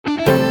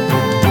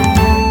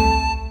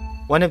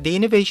One of the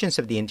innovations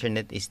of the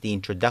internet is the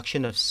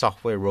introduction of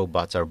software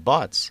robots or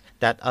bots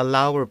that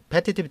allow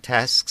repetitive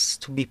tasks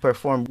to be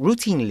performed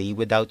routinely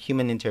without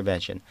human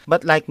intervention.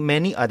 But like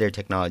many other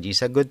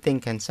technologies, a good thing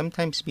can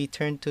sometimes be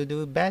turned to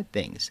do bad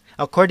things.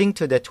 According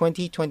to the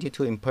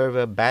 2022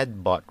 Imperva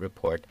Bad Bot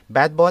report,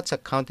 bad bots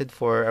accounted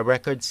for a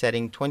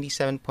record-setting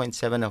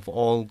 27.7% of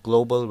all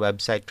global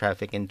website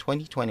traffic in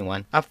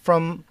 2021, up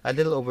from a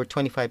little over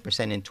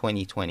 25% in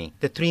 2020.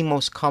 The three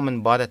most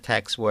common bot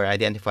attacks were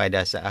identified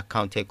as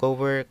account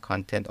takeover,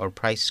 content or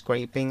price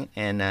scraping,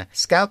 and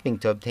scalping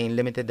to obtain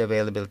limited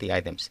availability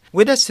items.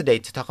 With us today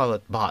to talk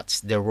about bots,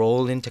 their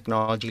role in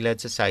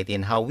technology-led society,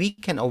 and how we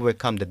can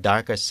overcome the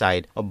darker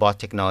side of bot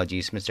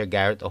technologies, Mr.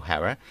 Garrett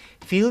O'Hara,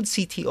 Field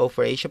CTO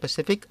for Asia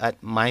Pacific at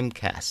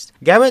Mimecast.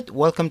 Garrett,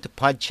 welcome to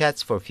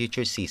PodChats for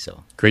Future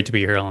CISO. Great to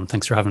be here, Alan.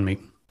 Thanks for having me.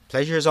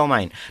 Pleasure is all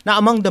mine. Now,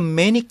 among the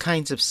many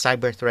kinds of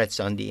cyber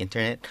threats on the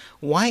internet,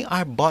 why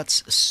are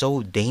bots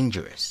so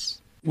dangerous?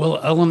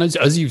 Well, Alan,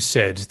 as you've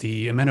said,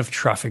 the amount of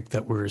traffic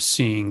that we're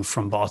seeing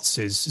from bots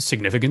is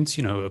significant.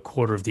 A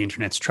quarter of the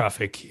internet's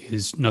traffic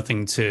is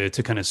nothing to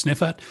kind of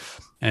sniff at.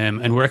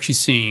 And we're actually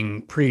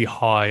seeing pretty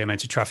high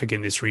amounts of traffic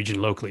in this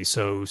region locally.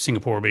 So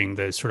Singapore being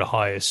the sort of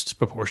highest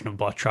proportion of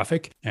bot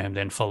traffic, and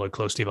then followed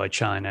closely by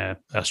China,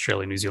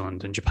 Australia, New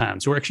Zealand, and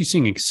Japan. So we're actually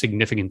seeing a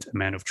significant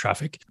amount of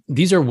traffic.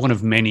 These are one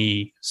of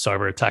many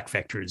cyber attack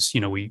vectors.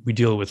 We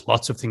deal with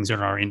lots of things in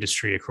our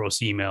industry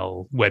across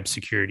email, web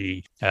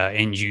security,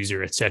 end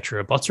user,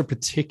 etc. Bots are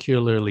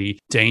particularly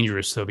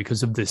dangerous, though,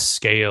 because of the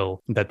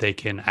scale that they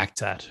can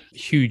act at.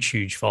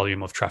 Huge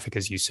volume of traffic,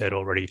 as you said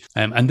already.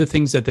 And the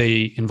things that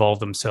they involve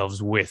themselves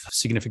with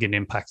significant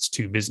impacts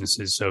to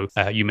businesses. So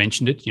you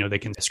mentioned it, they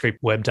can scrape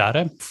web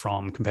data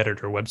from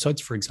competitor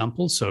websites, for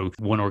example. So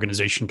one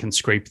organization can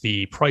scrape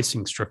the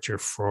pricing structure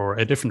for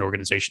a different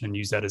organization and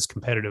use that as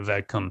competitive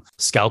outcome.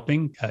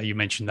 Scalping, you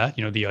mentioned that,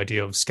 the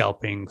idea of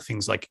scalping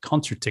things like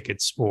concert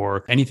tickets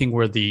or anything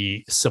where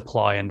the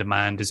supply and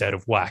demand is out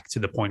of whack to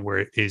the point where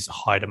it is a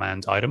high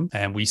demand item.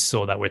 And we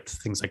saw that with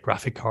things like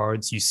graphic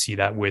cards. You see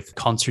that with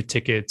concert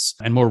tickets.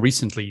 And more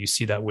recently, you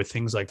see that with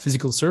things like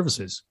physical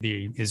services.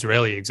 The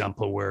Israeli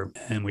example where,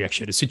 and we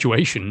actually had a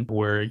situation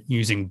where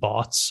using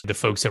bots, the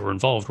folks that were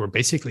involved were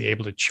basically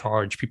able to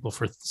charge people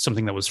for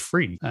something that was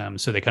free.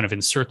 So they kind of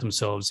insert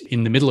themselves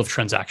in the middle of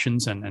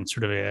transactions and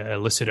sort of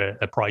elicit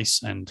a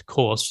price and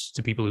cost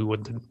to people who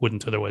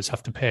wouldn't otherwise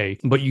have to pay.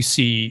 But you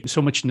see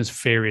so much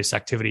nefarious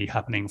activity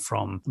happening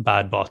from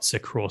bad bots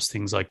across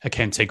things like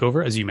account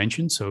takeover, as you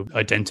mentioned, so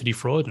identity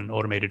fraud and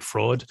automated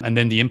fraud. And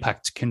then the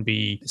impact can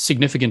be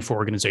significant for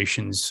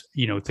organizations,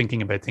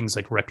 thinking about things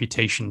like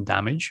reputation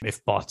damage.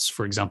 If bots,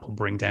 for example,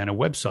 bring down a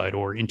website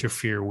or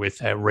interfere with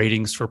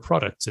ratings for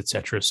products,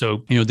 etc.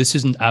 So, this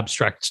isn't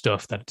abstract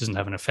stuff that doesn't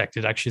have an effect.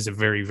 It actually is a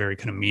very, very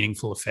kind of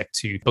meaningful effect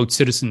to both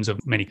citizens of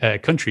many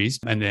countries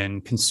and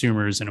then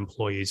consumers and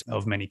employees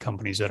of many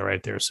companies that are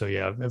out there. So,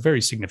 yeah, a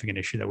very significant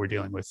issue that we're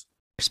dealing with.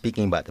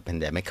 Speaking about the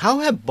pandemic, how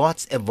have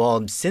bots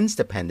evolved since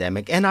the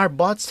pandemic? And are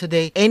bots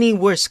today any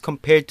worse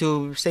compared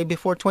to, say,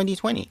 before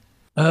 2020?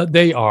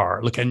 They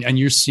are. Look, and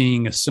you're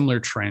seeing a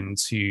similar trend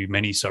to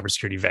many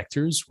cybersecurity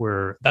vectors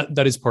where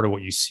that is part of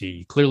what you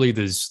see. Clearly,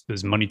 there's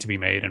money to be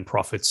made and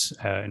profits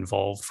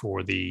involved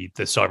for the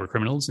cyber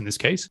criminals in this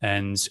case.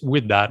 And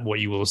with that, what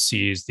you will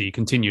see is the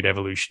continued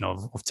evolution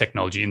of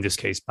technology, in this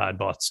case, bad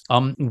bots.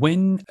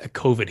 When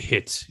COVID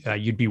hit,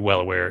 you'd be well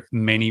aware,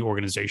 many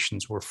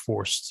organizations were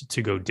forced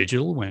to go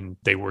digital when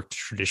they worked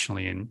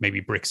traditionally in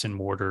maybe bricks and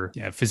mortar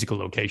physical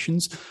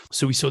locations.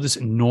 So we saw this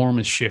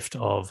enormous shift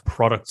of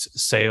product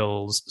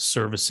sales,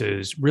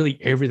 services, really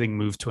everything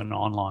moved to an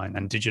online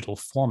and digital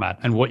format.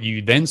 And what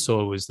you then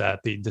saw was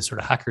that the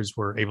sort of hackers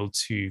were able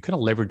to kind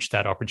of leverage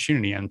that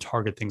opportunity and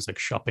target things like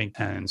shopping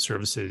and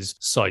services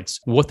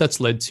sites. What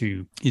that's led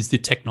to is the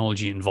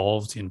technology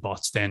involved in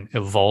bots then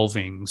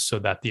evolving so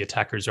that the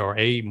attackers are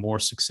A, more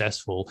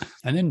successful,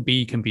 and then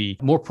B, can be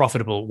more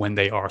profitable when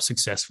they are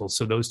successful.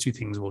 So those two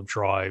things will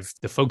drive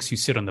the folks who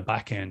sit on the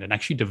back end and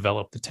actually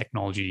develop the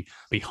technology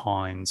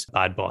behind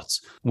bad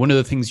bots. One of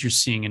the things you're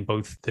seeing in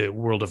both the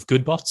world of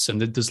good bots, and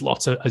there's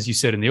lots of, as you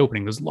said in the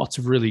opening, there's lots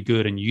of really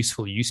good and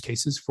useful use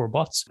cases for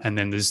bots. And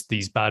then there's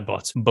these bad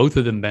bots. Both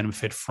of them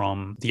benefit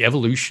from the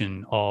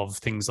evolution of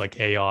things like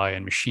AI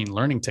and machine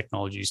learning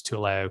technologies to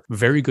allow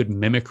very good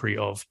mimicry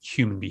of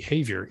human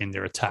behavior in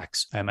their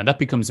attacks. And that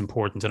becomes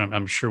important. And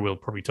I'm sure we'll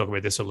probably talk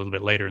about this a little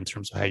bit later in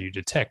terms of how you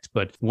detect.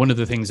 But one of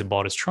the things a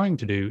bot is trying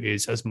to do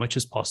is, as much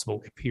as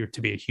possible, appear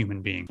to be a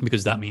human being,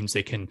 because that means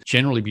they can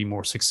generally be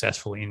more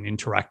successful in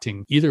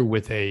interacting either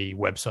with a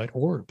website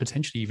or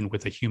potentially even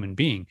with a human human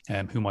being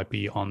who might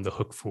be on the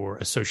hook for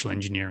a social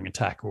engineering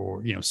attack,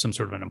 or some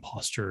sort of an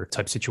imposter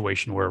type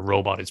situation where a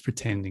robot is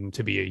pretending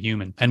to be a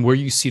human. And where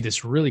you see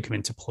this really come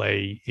into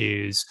play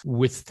is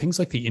with things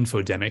like the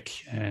infodemic.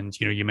 And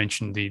you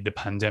mentioned the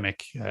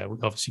pandemic,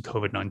 obviously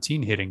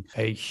COVID-19 hitting.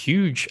 A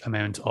huge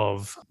amount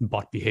of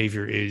bot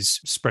behavior is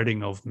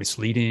spreading of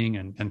misleading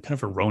and kind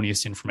of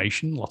erroneous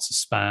information, lots of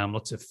spam,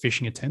 lots of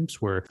phishing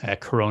attempts where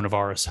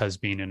coronavirus has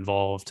been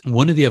involved.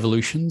 One of the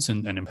evolutions,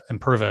 and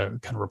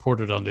Imperva kind of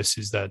reported on this,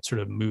 is that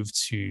sort of move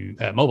to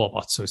mobile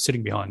bots, so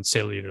sitting behind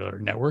cellular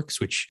networks,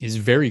 which is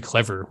very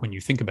clever when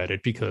you think about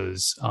it,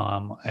 because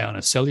on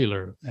a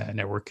cellular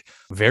network,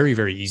 very,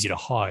 very easy to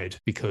hide,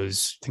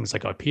 because things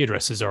like IP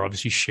addresses are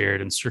obviously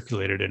shared and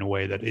circulated in a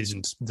way that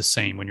isn't the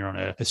same when you're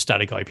on a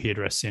static IP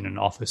address in an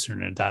office or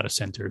in a data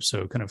center.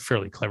 So kind of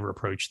fairly clever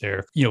approach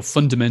there.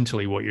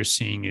 Fundamentally what you're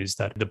seeing is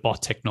that the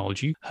bot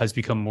technology has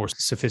become more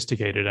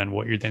sophisticated, and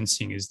what you're then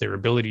seeing is their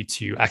ability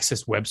to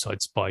access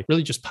websites by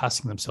really just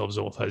passing themselves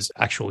off as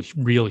actual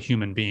real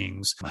human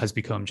beings has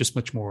become just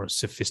much more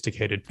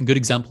sophisticated. A good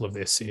example of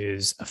this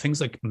is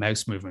things like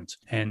mouse movement.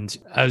 And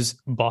as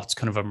bots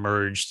kind of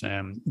emerged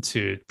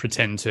to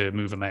pretend to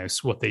move a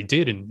mouse, what they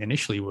did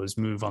initially was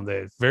move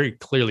very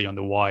clearly on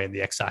the Y and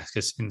the X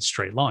axis in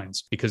straight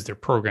lines, because they're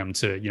programmed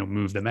to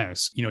move the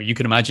mouse. You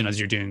can imagine, as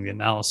you're doing the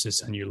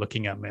analysis and you're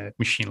looking at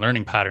machine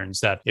learning patterns,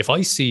 that if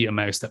I see a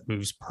mouse that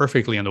moves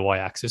perfectly on the Y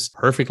axis,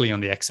 perfectly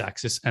on the X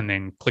axis, and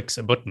then clicks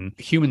a button,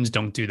 humans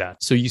don't do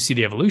that. So you see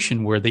the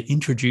evolution where they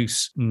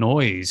introduce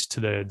noise to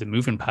the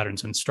movement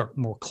patterns and start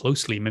more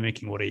closely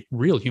mimicking what a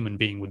real human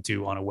being would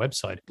do on a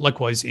website.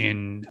 Likewise,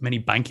 in many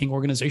banking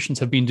organizations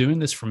have been doing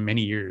this for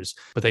many years,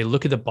 but they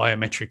look at the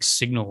biometric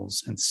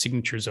signals and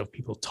signatures of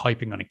people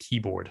typing on a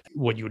keyboard.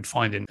 What you would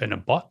find in a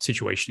bot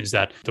situation is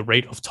that the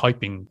rate of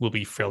typing will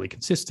be fairly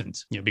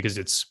consistent, because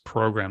it's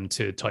programmed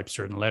to type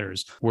certain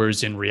letters.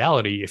 Whereas in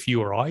reality, if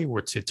you or I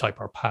were to type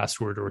our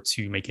password or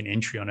to make an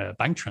entry on a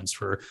bank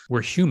transfer,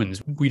 we're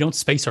humans. We don't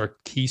space our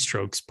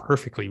keystrokes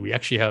perfectly. We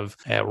actually have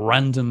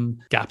random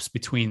gaps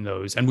between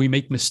those, and we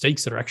make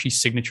mistakes that are actually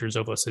signatures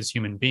of us as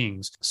human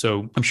beings.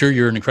 So I'm sure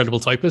you're an incredible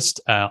typist.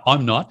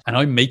 I'm not, and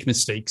I make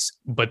mistakes,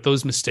 but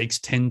those mistakes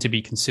tend to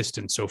be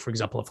consistent. So for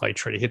example, if I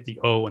try to hit the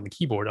O on the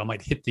keyboard, I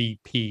might hit the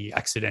P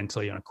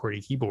accidentally on a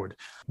QWERTY keyboard.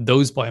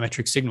 Those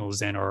biometric signals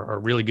then are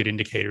really good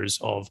indicators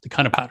of the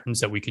kind of patterns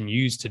that we can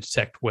use to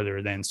detect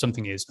whether then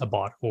something is a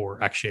bot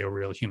or actually a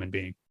real human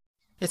being.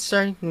 It's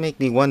starting to make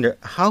me wonder,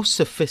 how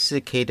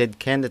sophisticated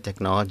can the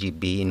technology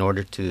be in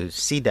order to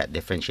see that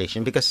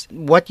differentiation? Because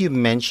what you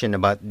mentioned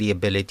about the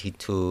ability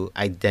to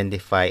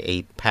identify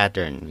a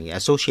pattern,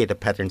 associate a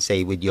pattern,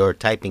 say, with your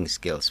typing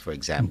skills, for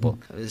example.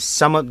 Mm-hmm.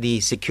 Some of the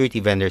security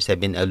vendors have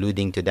been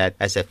alluding to that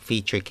as a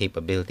feature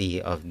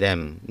capability of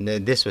them.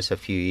 This was a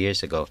few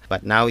years ago.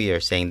 But now you're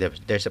saying that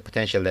there's a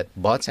potential that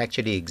bots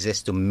actually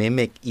exist to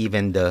mimic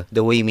even the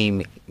way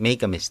we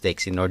make a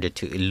mistakes in order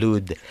to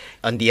elude,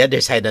 on the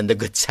other side, on the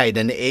good side,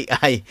 and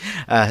AI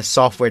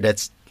software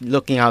that's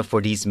looking out for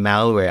these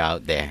malware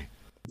out there.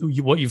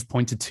 What you've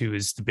pointed to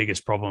is the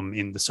biggest problem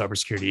in the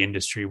cybersecurity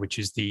industry, which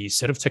is the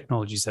set of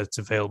technologies that's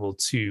available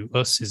to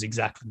us is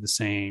exactly the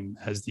same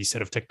as the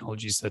set of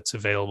technologies that's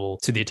available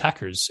to the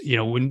attackers.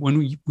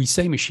 When we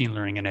say machine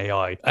learning and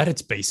AI, at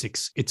its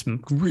basics, it's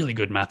really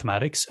good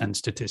mathematics and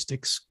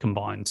statistics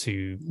combined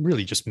to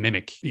really just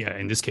mimic,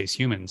 in this case,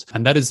 humans.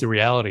 And that is the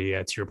reality,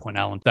 to your point,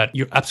 Alan, that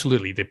you're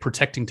absolutely, the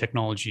protecting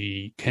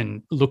technology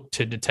can look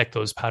to detect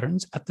those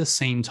patterns. At the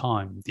same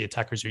time, the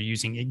attackers are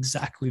using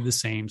exactly the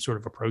same sort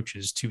of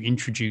approaches to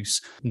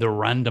introduce the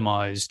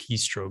randomized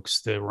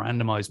keystrokes, the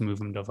randomized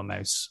movement of a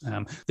mouse,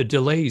 the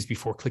delays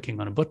before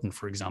clicking on a button,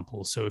 for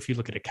example. So if you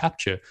look at a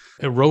CAPTCHA,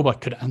 a robot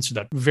could answer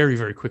that very,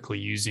 very quickly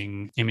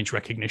using image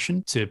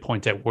recognition to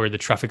point out where the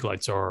traffic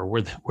lights are,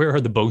 or where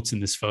are the boats in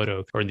this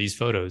photo or in these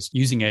photos.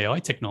 Using AI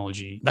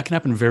technology, that can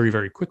happen very,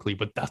 very quickly,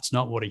 but that's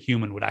not what a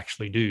human would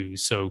actually do.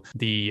 So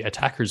the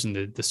attackers and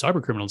the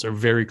cyber criminals are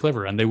very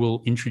clever, and they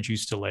will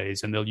introduce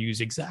delays, and they'll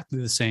use exactly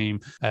the same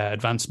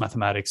advanced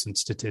mathematics and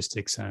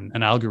statistics and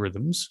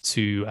algorithms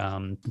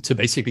to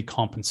basically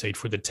compensate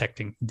for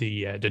detecting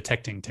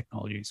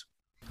technologies.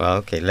 Well,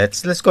 okay,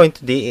 let's go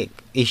into the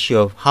issue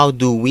of how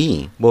do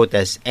we, both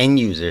as end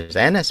users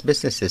and as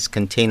businesses,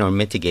 contain or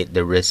mitigate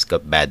the risk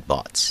of bad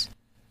bots?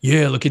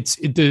 Yeah, look,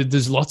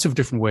 there's lots of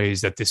different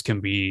ways that this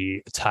can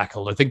be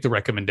tackled. I think the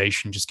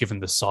recommendation, just given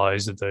the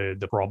size of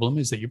the problem,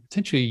 is that you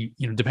potentially,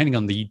 depending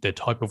on the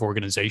type of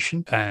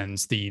organization and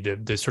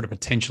the sort of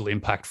potential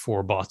impact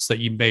for bots, that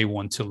you may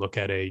want to look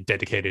at a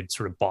dedicated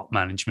sort of bot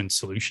management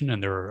solution.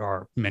 And there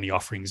are many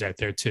offerings out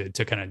there to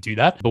kind of do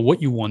that. But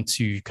what you want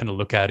to kind of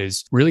look at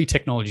is really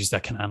technologies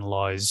that can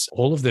analyze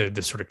all of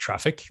the sort of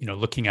traffic,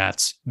 looking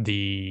at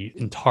the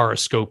entire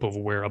scope of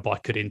where a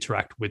bot could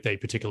interact with a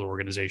particular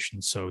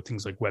organization. So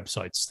things like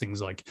websites.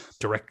 Things like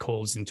direct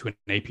calls into an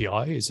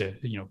API is a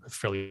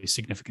fairly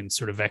significant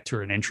sort of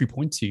vector and entry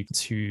point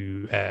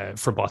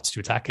for bots to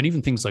attack, and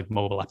even things like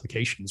mobile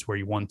applications where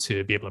you want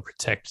to be able to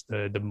protect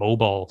the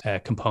mobile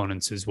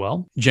components as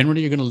well.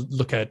 Generally, you're going to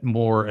look at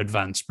more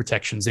advanced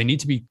protections. They need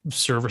to be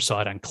server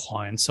side and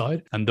client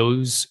side, and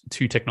those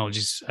two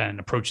technologies and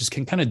approaches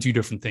can kind of do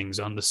different things.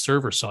 On the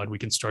server side, we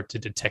can start to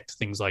detect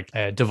things like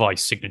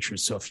device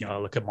signatures. So if I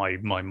look at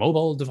my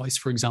mobile device,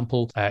 for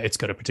example, it's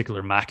got a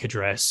particular MAC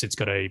address, it's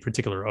got a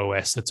particular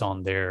OS that's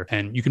on there,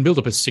 and you can build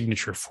up a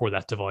signature for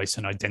that device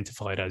and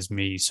identify it as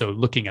me. So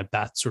looking at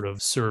that sort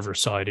of server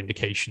side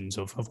indications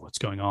of what's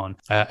going on.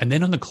 And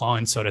then on the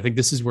client side, I think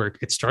this is where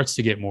it starts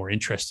to get more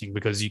interesting,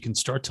 because you can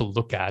start to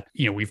look at,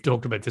 we've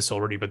talked about this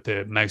already, but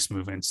the mouse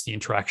movements, the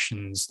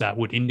interactions that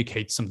would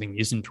indicate something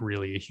isn't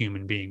really a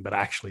human being, but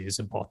actually is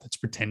a bot that's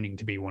pretending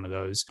to be one of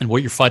those. And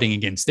what you're fighting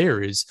against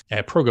there is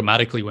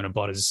programmatically, when a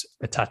bot is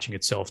attaching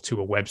itself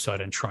to a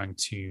website and trying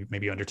to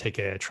maybe undertake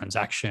a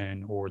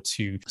transaction or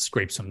to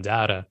scrape some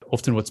data,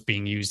 often what's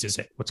being used is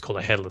what's called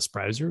a headless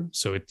browser.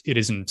 So it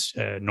isn't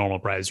a normal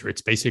browser.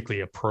 It's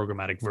basically a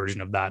programmatic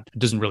version of that. It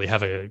doesn't really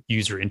have a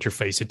user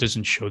interface. It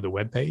doesn't show the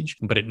web page,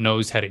 but it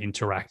knows how to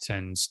interact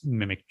and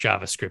mimic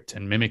JavaScript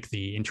and mimic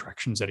the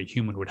interactions that a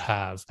human would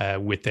have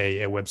with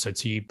a website.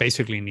 So you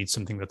basically need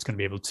something that's going to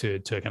be able to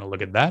kind of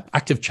look at that.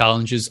 Active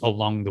challenges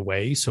along the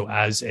way. So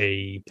as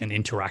an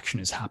interaction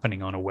is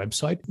happening on a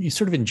website, you're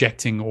sort of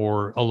injecting,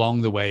 or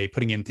along the way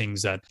putting in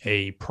things that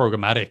a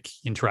programmatic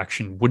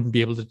interaction wouldn't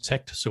be able to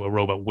detect. So a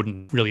robot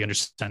wouldn't really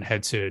understand how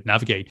to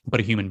navigate, but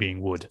a human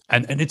being would.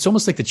 And it's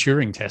almost like the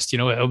Turing test.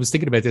 I was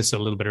thinking about this a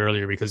little bit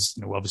earlier because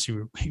obviously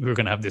we were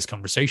going to have this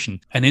conversation.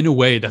 And in a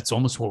way, that's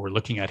almost what we're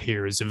looking at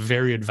here, is a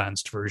very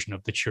advanced version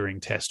of the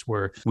Turing test,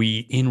 where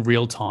we, in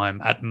real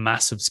time, at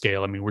massive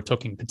scale, we're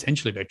talking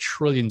potentially about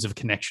trillions of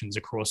connections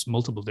across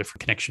multiple different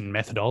connection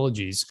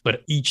methodologies,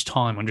 but each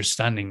time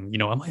understanding,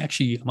 am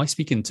I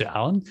speaking to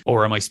Alan,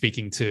 or am I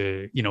speaking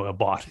to, a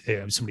bot,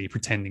 somebody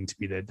pretending to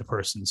be the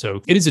person?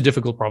 So it is a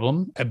difficult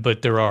problem,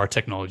 but there are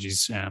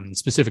technologies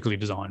specifically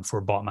designed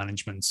for bot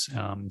management.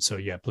 So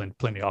yeah,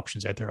 plenty of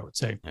options out there, I would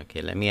say.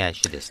 Okay, let me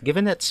ask you this.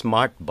 Given that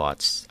smart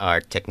bots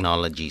are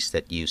technologies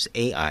that use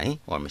AI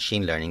or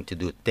machine learning to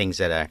do things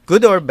that are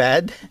good or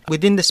bad,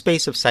 within the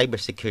space of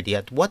cybersecurity,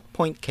 at what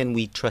point can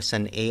we trust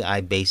an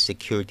AI-based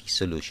security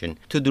solution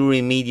to do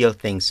remedial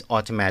things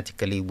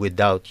automatically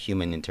without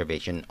human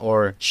intervention?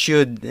 Or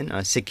should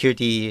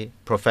security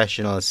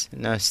professionals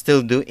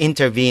still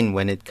intervene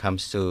when it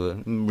comes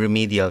to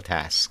remedial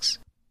tasks?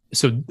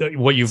 So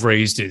what you've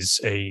raised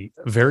is a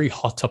very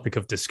hot topic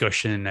of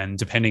discussion, and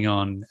depending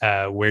on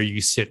where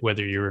you sit,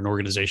 whether you're an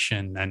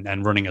organization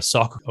and running a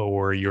SOC,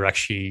 or you're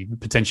actually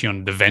potentially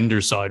on the vendor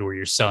side where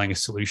you're selling a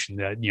solution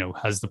that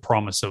has the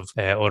promise of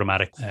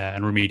automatic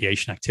and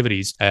remediation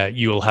activities,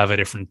 you will have a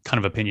different kind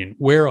of opinion.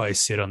 Where I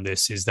sit on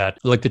this is that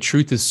the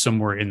truth is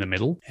somewhere in the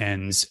middle,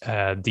 and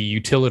the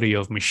utility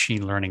of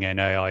machine learning and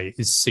AI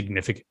is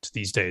significant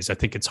these days. I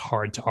think it's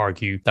hard to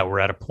argue that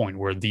we're at a point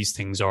where these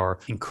things are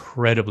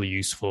incredibly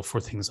useful for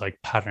things like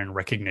pattern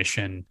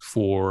recognition,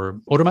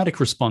 for automatic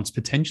response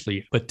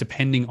potentially, but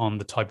depending on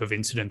the type of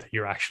incident that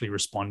you're actually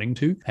responding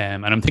to.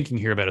 And I'm thinking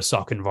here about a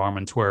SOC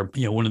environment where,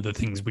 one of the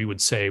things we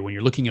would say when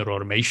you're looking at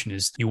automation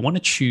is you want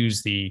to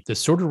choose the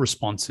sort of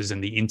responses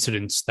and the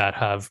incidents that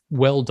have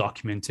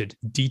well-documented,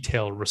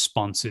 detailed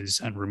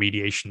responses and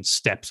remediation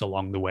steps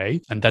along the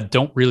way, and that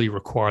don't really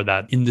require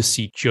that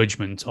in-the-seat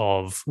judgment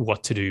of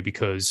what to do.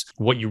 Because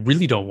what you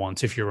really don't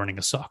want if you're running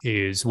a SOC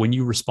is when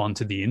you respond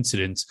to the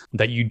incident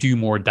that you do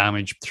more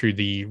damage through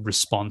the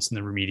response and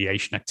the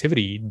remediation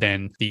activity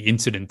than the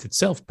incident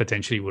itself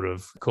potentially would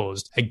have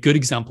caused. A good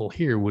example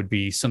here would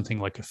be something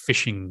like a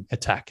phishing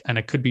attack, and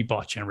it could be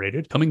bot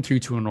generated coming through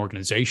to an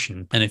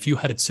organization. And if you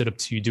had it set up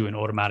to do an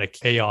automatic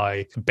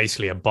AI,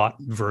 basically a bot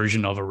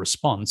version of a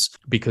response,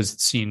 because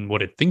it's seen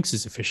what it thinks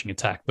is a phishing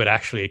attack, but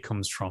actually it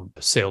comes from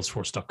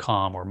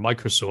Salesforce.com or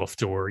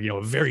Microsoft or,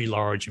 a very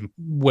large and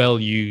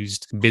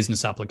well-used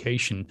business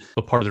application.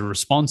 But part of the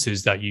response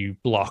is that you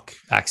block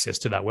access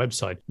to that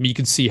website. You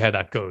can see how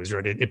that goes,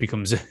 right? It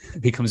becomes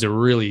a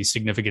really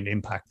significant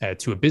impact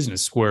to a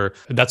business, where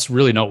that's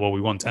really not what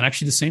we want. And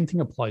actually the same thing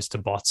applies to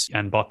bots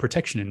and bot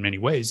protection in many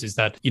ways, is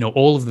that,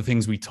 all of the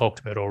things we talked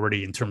about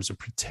already in terms of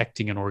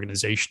protecting an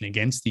organization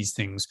against these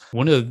things,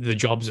 one of the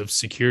jobs of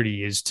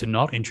security is to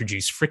not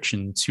introduce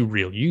friction to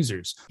real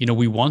users.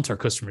 We want our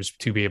customers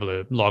to be able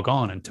to log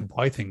on and to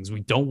buy things.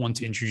 We don't want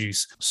to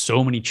introduce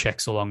so many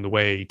checks along the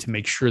way to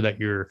make sure that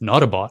you're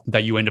not a bot,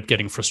 that you end up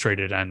getting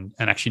frustrated and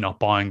actually not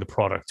buying the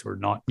product or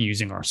not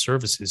using our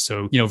services.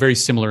 So, very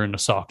similar in the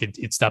SOC,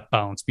 it's that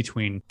balance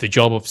between the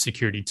job of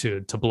security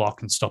to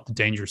block and stop the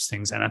dangerous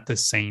things, and at the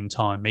same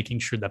time, making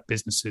sure that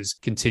businesses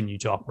continue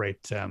to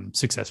operate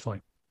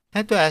successfully. I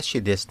have to ask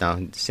you this now,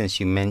 since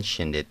you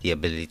mentioned it, the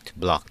ability to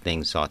block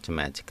things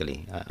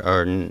automatically,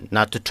 or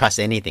not to trust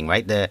anything,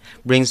 right? That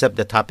brings up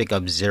the topic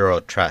of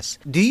zero trust.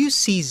 Do you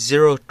see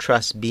zero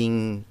trust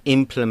being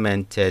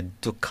implemented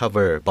to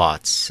cover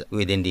bots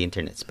within the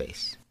internet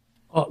space?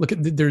 Look,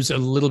 there's a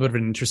little bit of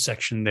an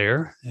intersection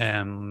there,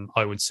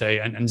 I would say.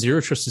 And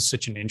zero trust is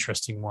such an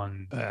interesting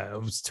one.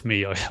 To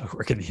me, I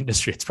work in the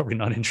industry. It's probably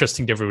not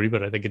interesting to everybody,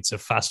 but I think it's a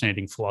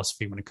fascinating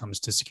philosophy when it comes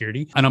to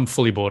security. And I'm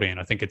fully bought in.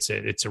 I think it's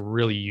a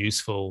really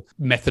useful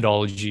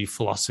methodology,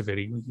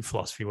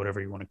 philosophy,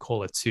 whatever you want to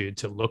call it,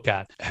 to look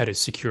at how to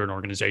secure an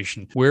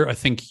organization. Where I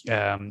think,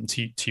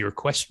 to your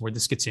question, where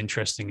this gets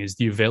interesting is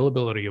the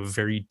availability of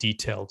very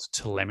detailed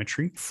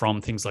telemetry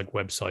from things like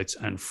websites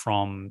and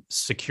from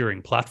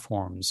securing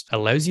platforms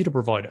allows you to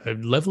provide a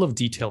level of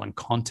detail and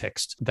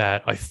context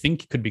that I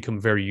think could become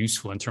very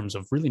useful in terms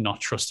of really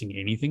not trusting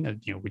anything,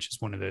 which is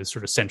one of the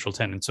sort of central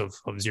tenets of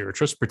zero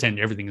trust, pretend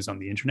everything is on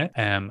the internet.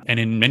 And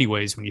in many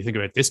ways, when you think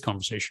about this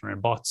conversation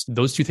around bots,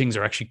 those two things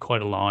are actually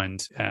quite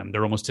aligned.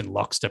 They're almost in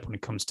lockstep when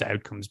it comes to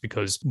outcomes,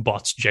 because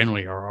bots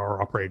generally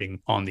are operating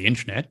on the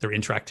internet. They're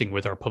interacting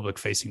with our public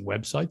facing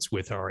websites,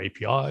 with our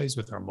APIs,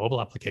 with our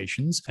mobile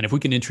applications. And if we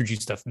can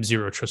introduce that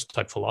zero trust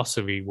type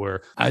philosophy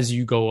where as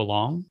you go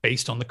along,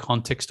 based on the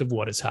context of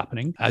what is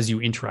happening, as you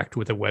interact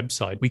with a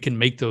website, we can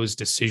make those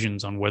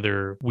decisions on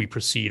whether we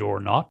proceed or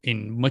not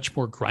in much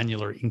more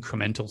granular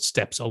incremental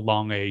steps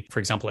along for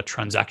example, a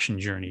transaction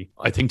journey.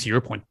 I think to your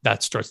point,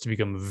 that starts to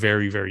become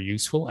very, very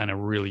useful and a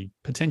really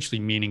potentially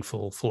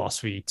meaningful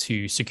philosophy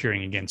to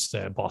securing against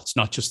bots,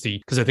 not just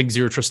because I think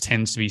zero trust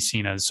tends to be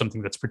seen as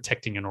something that's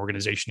protecting an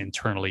organization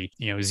internally,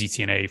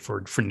 ZTNA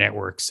for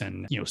networks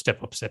and,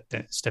 step up,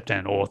 step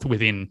down auth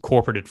within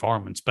corporate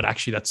environments. But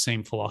actually that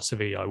same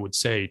philosophy, I would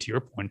say, to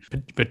your point,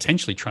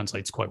 potentially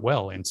translates quite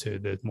well into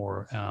the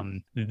more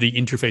the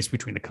interface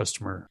between the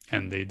customer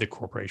and the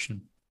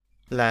corporation.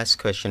 Last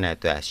question I have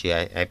to ask you.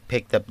 I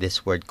picked up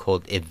this word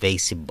called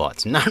evasive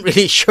bots. I'm not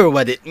really sure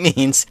what it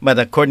means, but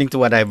according to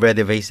what I've read,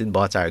 evasive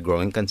bots are a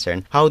growing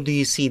concern. How do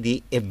you see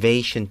the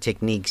evasion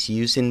techniques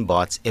used in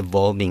bots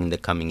evolving in the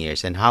coming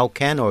years, and how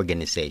can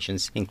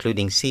organizations,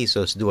 including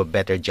CISOs, do a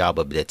better job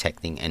of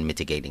detecting and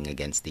mitigating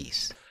against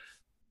these?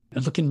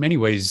 And look, in many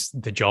ways,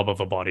 the job of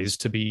a bot is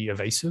to be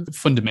evasive.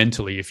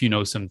 Fundamentally, if you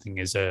know something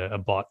is a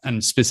bot,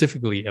 and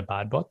specifically a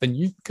bad bot, then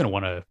you're going to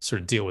want to sort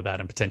of deal with that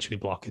and potentially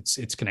block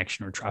its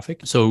connection or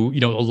traffic. So,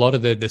 a lot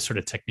of the sort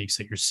of techniques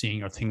that you're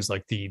seeing are things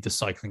like the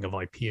cycling of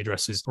IP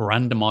addresses,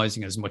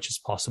 randomizing as much as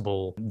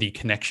possible the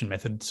connection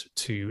methods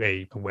to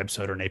a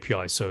website or an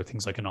API. So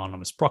things like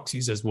anonymous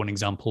proxies as one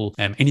example,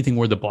 anything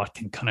where the bot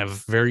can kind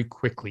of very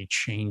quickly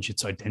change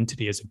its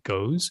identity as it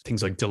goes.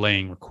 Things like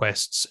delaying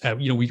requests.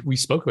 We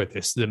spoke about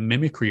this. The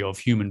mimicry of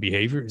human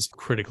behavior is a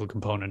critical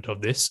component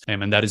of this.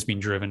 And that has been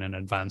driven and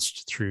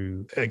advanced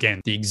through, again,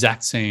 the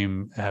exact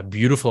same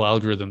beautiful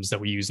algorithms that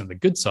we use on the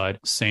good side.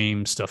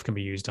 Same stuff can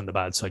be used on the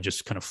bad side,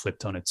 just kind of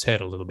flipped on its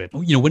head a little bit.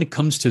 When it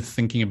comes to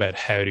thinking about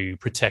how to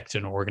protect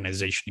an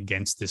organization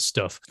against this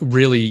stuff,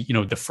 really,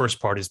 the first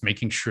part is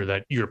making sure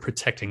that you're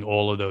protecting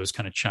all of those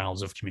kind of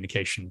channels of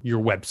communication,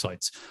 your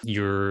websites,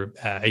 your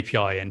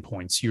API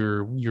endpoints,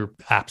 your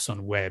apps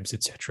on webs,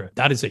 etc.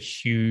 That is a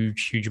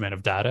huge amount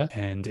of data,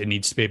 and it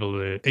needs to be able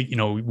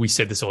to, we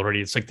said this already,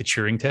 it's like the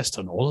Turing test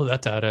on all of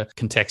that data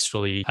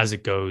contextually as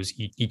it goes,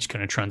 each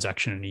kind of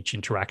transaction and each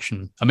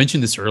interaction. I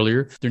mentioned this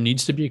earlier. There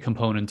needs to be a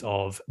component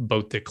of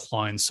both the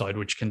client side,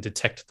 which can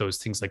detect those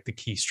things like the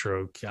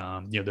keystroke,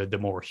 the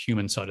more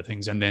human side of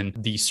things, and then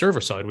the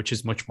server side, which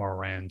is much more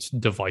around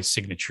device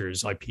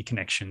signatures, IP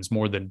connections,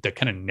 more than the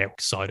kind of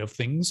network side of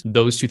things.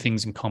 Those two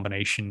things in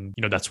combination,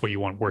 that's what you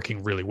want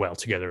working really well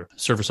together,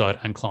 server side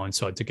and client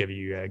side, to give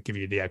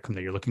you the outcome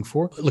that you're looking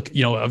for. Look,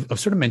 I've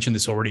sort of mentioned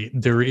this already.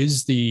 There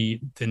is the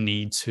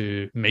need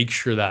to make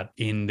sure that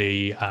in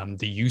the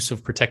use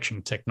of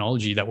protection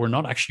technology that we're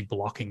not actually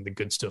blocking the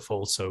good stuff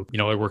also.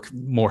 I work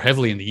more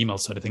heavily in the email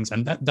side of things,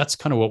 and that's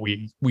kind of what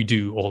we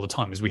do all the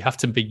time, is we have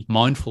to be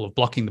mindful of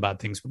blocking the bad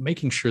things, but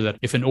making sure that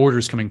if an order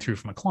is coming through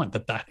from a client,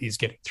 that is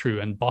getting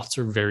through. And bots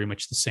are very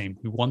much the same.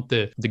 We want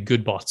the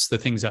good bots, the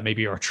things that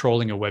maybe are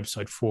trolling a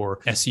website for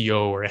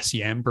SEO or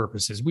SEM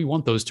purposes. We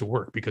want those to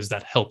work because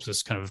that helps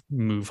us kind of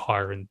move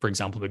higher in, for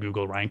example, the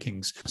Google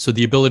rankings. So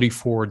the ability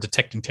for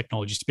detecting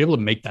technologies to be able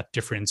to make that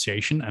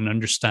differentiation and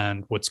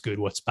understand what's good,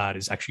 what's bad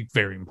is actually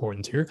very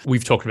important here.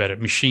 We've talked about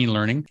it, machine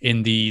learning,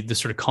 in the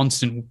sort of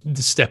constant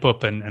step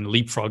up and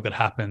leapfrog that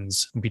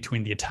happens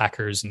between the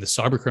attackers and the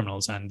cyber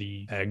criminals and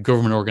the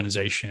government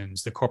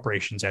organizations, the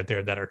corporations out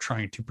there that are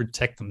trying to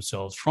protect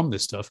themselves from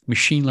this stuff.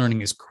 Machine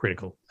learning is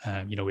critical.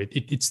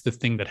 It's the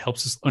thing that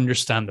helps us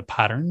understand the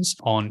patterns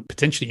on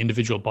potentially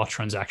individual bot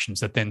transactions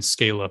that then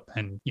scale up.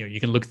 And, you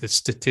can look at the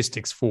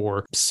statistics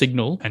for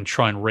signal and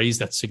try and raise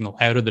that signal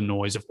out of the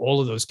noise of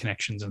all of those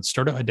connections and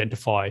start to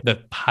identify the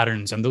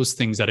patterns and those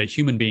things that a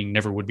human being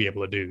never would be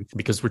able to do,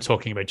 because we're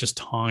talking about just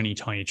tiny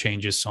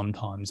changes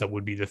sometimes that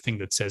would be the thing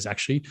that says,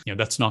 actually,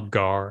 that's not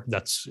GAR,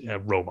 that's a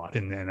robot.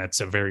 And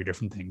that's a very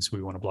different thing. So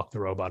we want to block the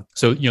robot.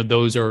 So,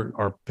 those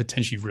are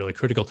potentially really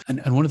critical.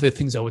 And one of the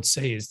things I would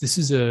say is this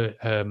is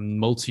a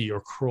multi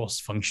or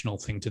cross-functional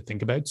thing to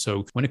think about.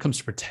 So when it comes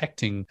to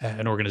protecting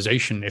an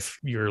organization, if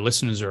your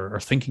listeners are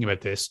thinking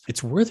about this,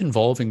 it's worth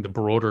involving the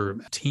broader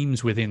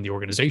teams within the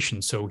organization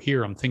organization. So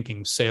here I'm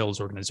thinking sales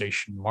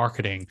organization,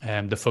 marketing,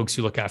 the folks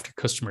who look after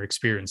customer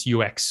experience,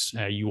 UX,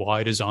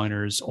 UI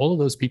designers, all of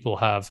those people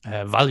have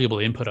valuable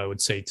input, I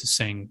would say, to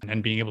saying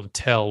and being able to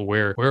tell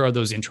where are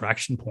those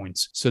interaction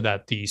points so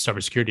that the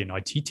cybersecurity and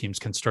IT teams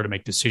can start to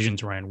make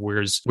decisions around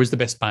where's the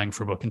best bang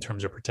for buck in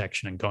terms of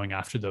protection and going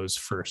after those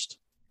first.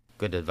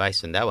 Good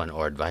advice on that one,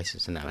 or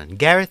advices on that one.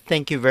 Gareth,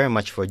 thank you very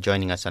much for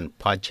joining us on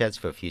Podchats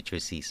for Future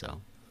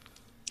CISO.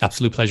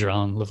 Absolute pleasure,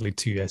 Alan. Lovely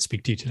to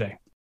speak to you today.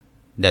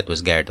 That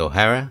was Gareth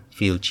O'Hara,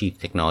 Field Chief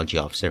Technology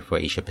Officer for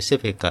Asia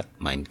Pacific at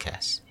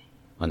Mimecast,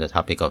 on the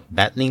topic of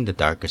battling the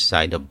darker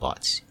side of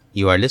bots.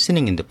 You are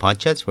listening in the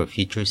Podchats for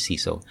Future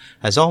CISO.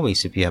 As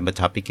always, if you have a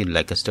topic you'd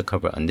like us to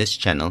cover on this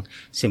channel,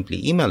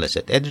 simply email us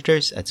at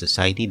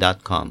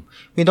editors@society.com.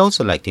 We'd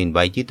also like to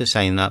invite you to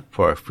sign up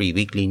for our free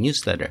weekly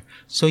newsletter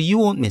so you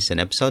won't miss an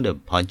episode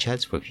of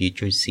Podchats for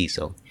Future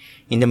CISO.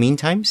 In the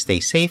meantime, stay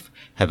safe,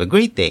 have a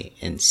great day,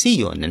 and see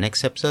you on the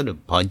next episode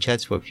of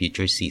Podchats for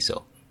Future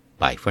CISO.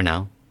 Bye for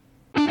now.